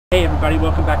everybody,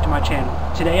 welcome back to my channel.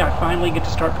 Today I finally get to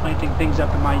start planting things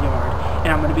up in my yard,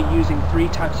 and I'm going to be using three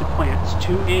types of plants,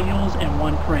 2 annuals and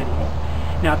 1 perennial.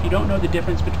 Now if you don't know the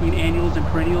difference between annuals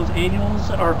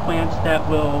are plants that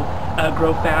will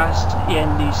grow fast in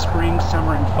the spring,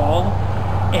 summer, and fall,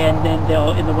 and then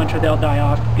in the winter they'll die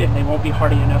off and they won't be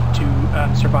hardy enough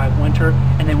to survive winter,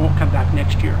 and they won't come back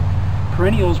next year.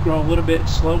 Perennials grow a little bit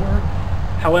slower.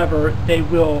 However, they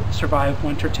will survive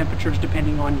winter temperatures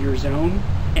depending on your zone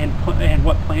and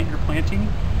what plant you're planting,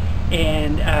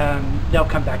 and they'll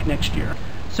come back next year.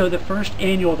 So the first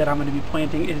annual that I'm going to be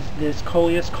planting is this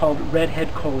Coleus called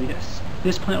Head Coleus.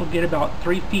 This plant will get about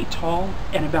 3 feet tall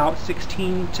and about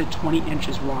 16 to 20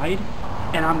 inches wide.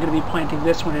 And I'm going to be planting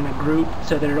this one in a group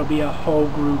so that it'll be a whole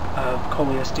group of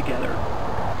Coleus together.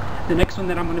 The next one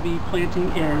that I'm going to be planting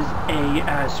is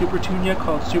a Supertunia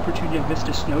called Supertunia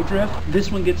Vista Snowdrift. This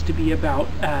one gets to be about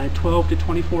 12 to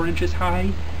 24 inches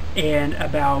high and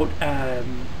about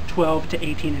 12 to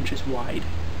 18 inches wide.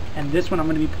 And this one I'm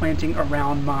going to be planting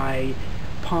around my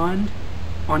pond,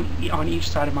 on each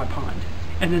side of my pond.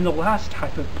 And then the last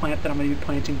type of plant that I'm going to be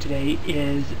planting today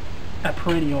is a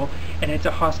perennial, and it's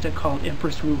a hosta called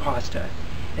Empress Wu hosta.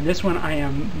 And this one I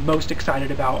am most excited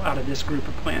about out of this group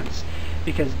of plants,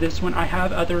 because this one, I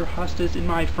have other hostas in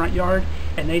my front yard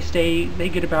and they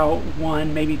get about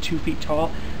 1, maybe 2 feet tall.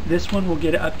 This one will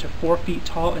get up to 4 feet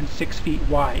tall and 6 feet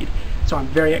wide. So I'm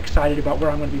very excited about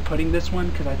where I'm going to be putting this one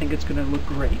because I think it's going to look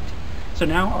great. So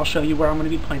now I'll show you where I'm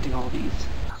going to be planting all these.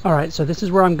 Alright, so this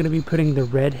is where I'm going to be putting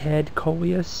the Head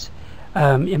Coleus.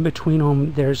 In between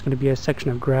them there's going to be a section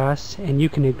of grass, and you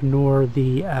can ignore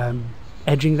the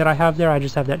edging that I have there. I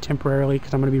just have that temporarily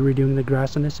because I'm going to be redoing the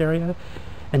grass in this area.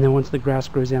 And then once the grass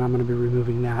grows in, I'm going to be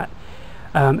removing that.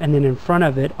 And then in front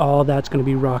of it, all that's going to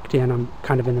be rocked in. I'm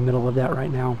kind of in the middle of that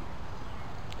right now.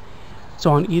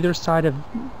 So on either side of,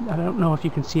 I don't know if you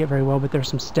can see it very well, but there's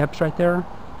some steps right there.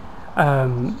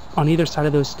 On either side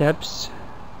of those steps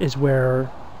is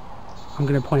where I'm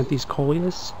going to plant these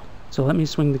Coleus. So let me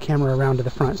swing the camera around to the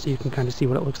front so you can kind of see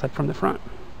what it looks like from the front.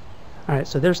 Alright,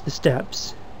 so there's the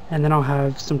steps. And then I'll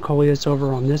have some Coleus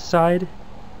over on this side.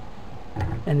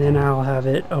 And then I'll have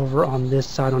it over on this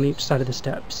side, on each side of the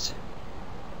steps.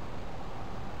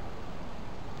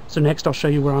 So next I'll show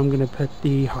you where I'm going to put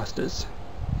the hostas.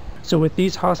 So with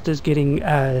these hostas getting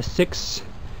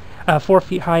 4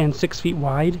 feet high and 6 feet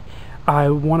wide, I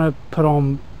want to put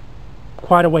them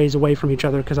quite a ways away from each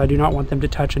other because I do not want them to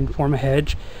touch and form a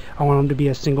hedge. I want them to be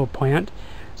a single plant.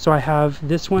 So I have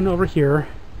this one over here.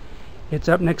 It's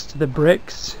up next to the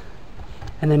bricks,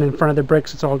 and then in front of the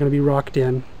bricks it's all going to be rocked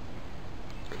in.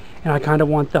 And I kind of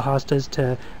want the hostas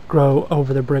to grow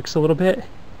over the bricks a little bit.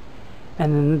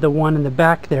 And then the one in the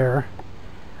back there,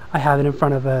 I have it in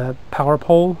front of a power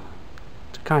pole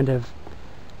to kind of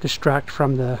distract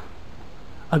from the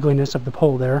ugliness of the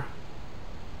pole there.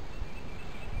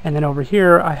 And then over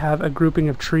here I have a grouping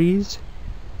of trees,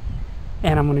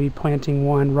 and I'm going to be planting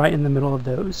one right in the middle of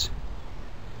those.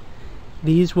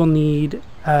 These will need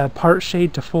part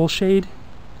shade to full shade.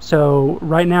 So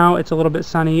right now it's a little bit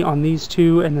sunny on these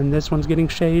two, and then this one's getting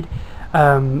shade.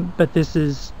 But this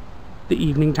is the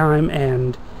evening time,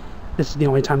 and this is the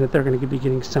only time that they're going to be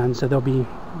getting sun, so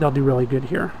they'll do really good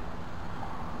here.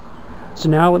 So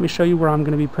now let me show you where I'm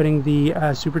going to be putting the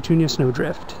Supertunia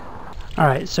Snowdrift.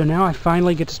 Alright, so now I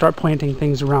finally get to start planting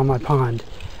things around my pond.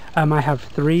 I have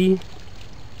 3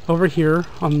 over here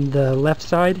on the left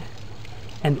side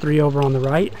and 3 over on the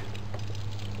right.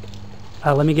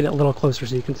 Let me get it a little closer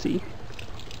so you can see.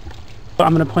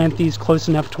 I'm going to plant these close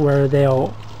enough to where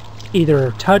they'll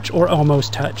either touch or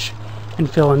almost touch and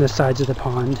fill in the sides of the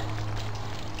pond.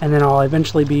 And then I'll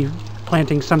eventually be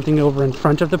planting something over in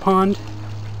front of the pond.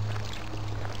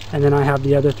 And then I have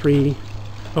the other 3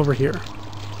 over here.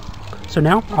 So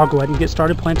now I'll go ahead and get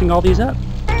started planting all these up.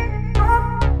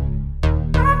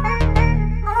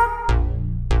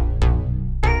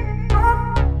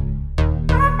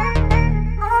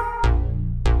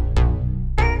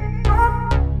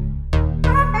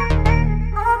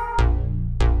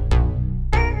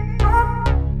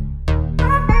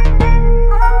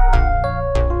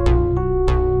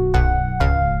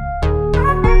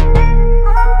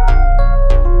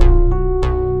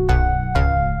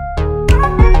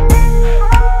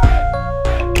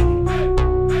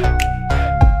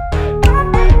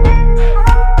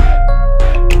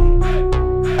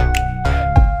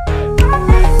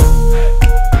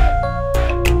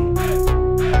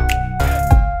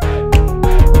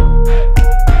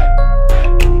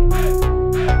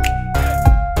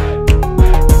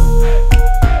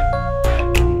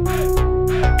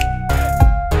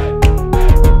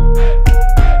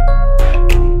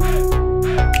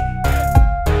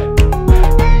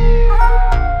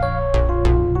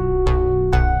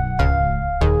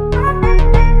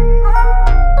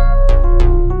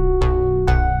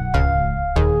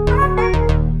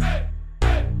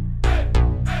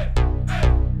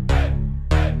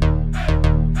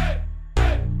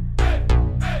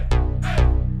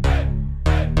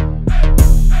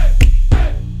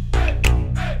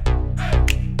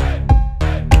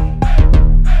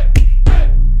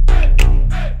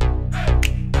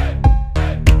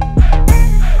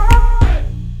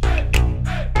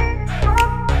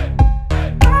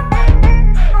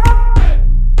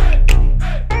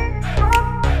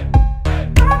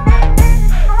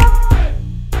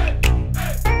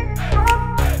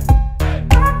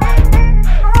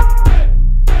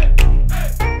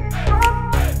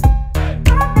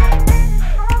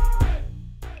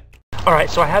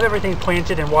 so I have everything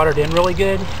planted and watered in really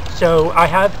good. So I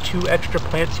have 2 extra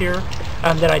plants here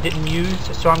that I didn't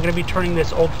use. So I'm going to be turning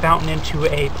this old fountain into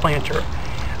a planter.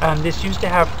 This used to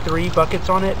have 3 buckets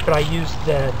on it, but I used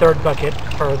the 3rd bucket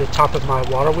for the top of my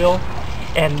water wheel,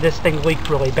 and this thing leaked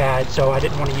really bad, so I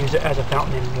didn't want to use it as a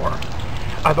fountain anymore.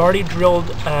 I've already drilled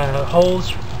holes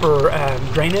for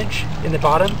drainage in the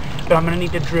bottom, but I'm going to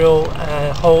need to drill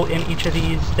a hole in each of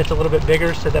these that's a little bit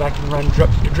bigger so that I can run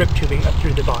drip tubing up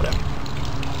through the bottom.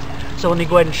 So let me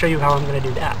go ahead and show you how I'm going to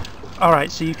do that.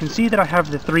 Alright, so you can see that I have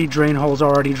the 3 drain holes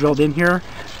already drilled in here.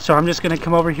 So I'm just going to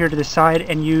come over here to the side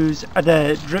and use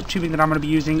the drip tubing that I'm going to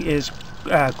be using is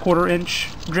 1/4 inch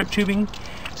drip tubing.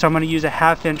 So I'm going to use a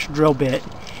 1/2 inch drill bit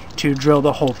to drill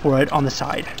the hole for it on the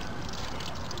side.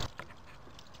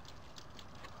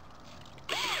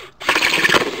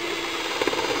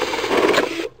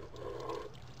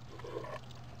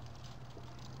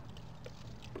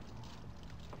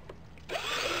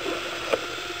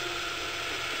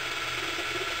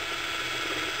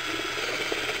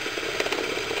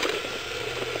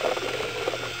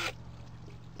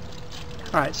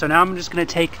 Alright, so now I'm just going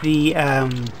to take the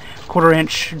 1/4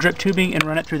 inch drip tubing and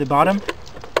run it through the bottom.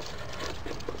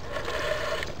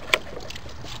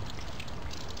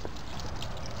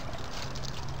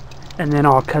 And then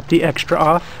I'll cut the extra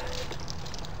off.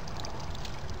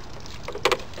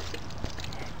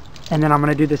 And then I'm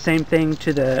going to do the same thing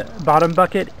to the bottom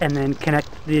bucket and then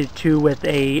connect the 2 with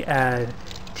a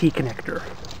T connector.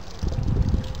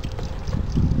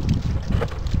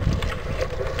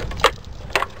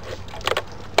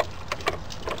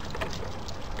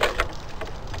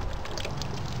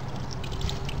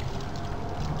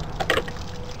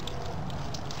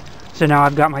 So now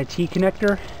I've got my T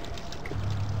connector.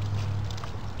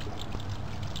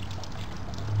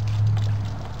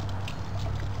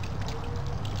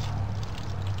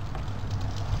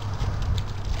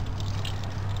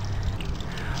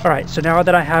 Alright, so now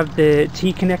that I have the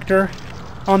T connector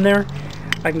on there,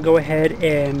 I can go ahead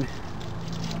and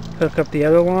hook up the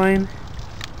other line.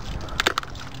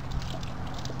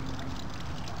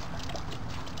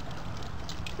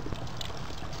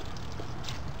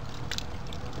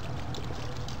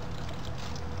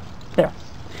 There.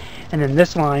 And then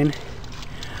this line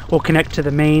will connect to the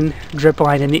main drip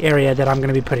line in the area that I'm going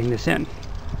to be putting this in.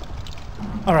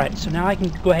 Alright, so now I can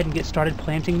go ahead and get started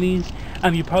planting these.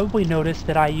 You probably noticed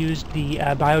that I used the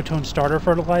Biotone starter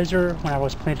fertilizer when I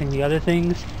was planting the other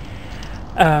things.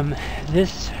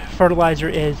 This fertilizer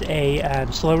is a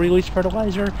slow release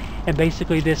fertilizer, and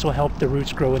basically this will help the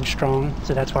roots grow in strong,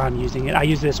 so that's why I'm using it. I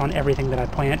use this on everything that I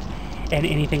plant and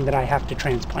anything that I have to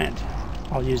transplant.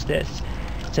 I'll use this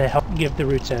to help give the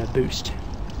roots a boost.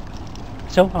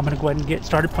 So I'm going to go ahead and get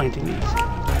started planting these.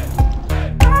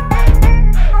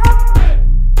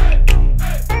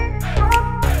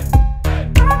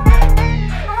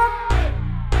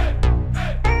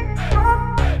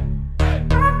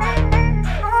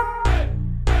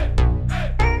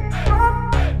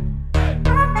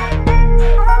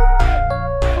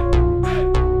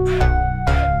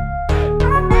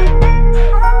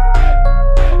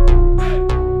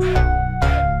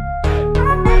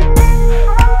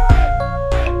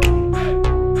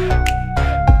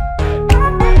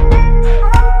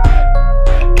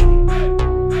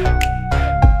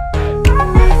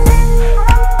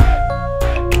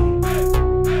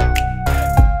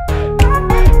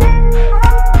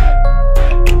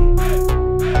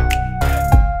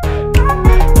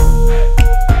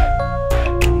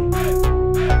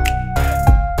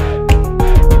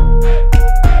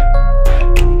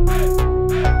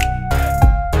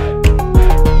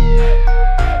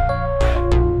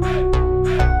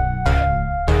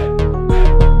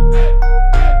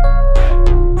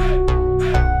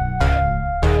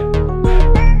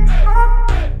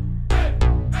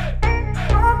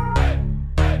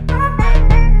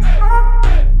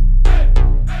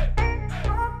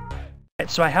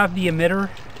 So I have the emitter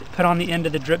put on the end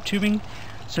of the drip tubing.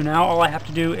 So now all I have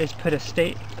to do is put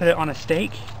it on a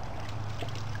stake.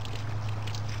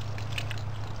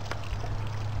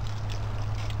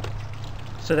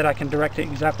 So that I can direct it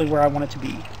exactly where I want it to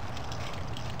be.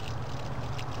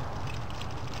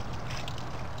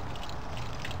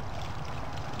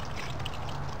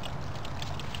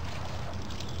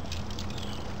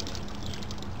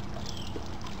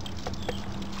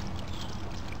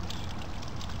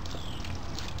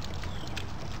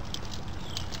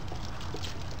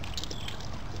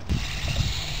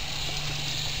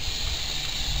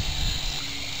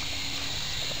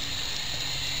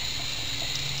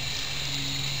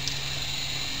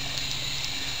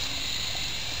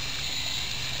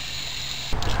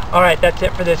 Alright, that's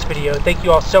it for this video. Thank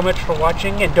you all so much for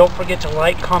watching, and don't forget to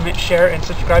like, comment, share, and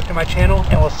subscribe to my channel,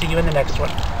 and we'll see you in the next one.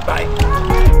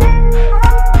 Bye.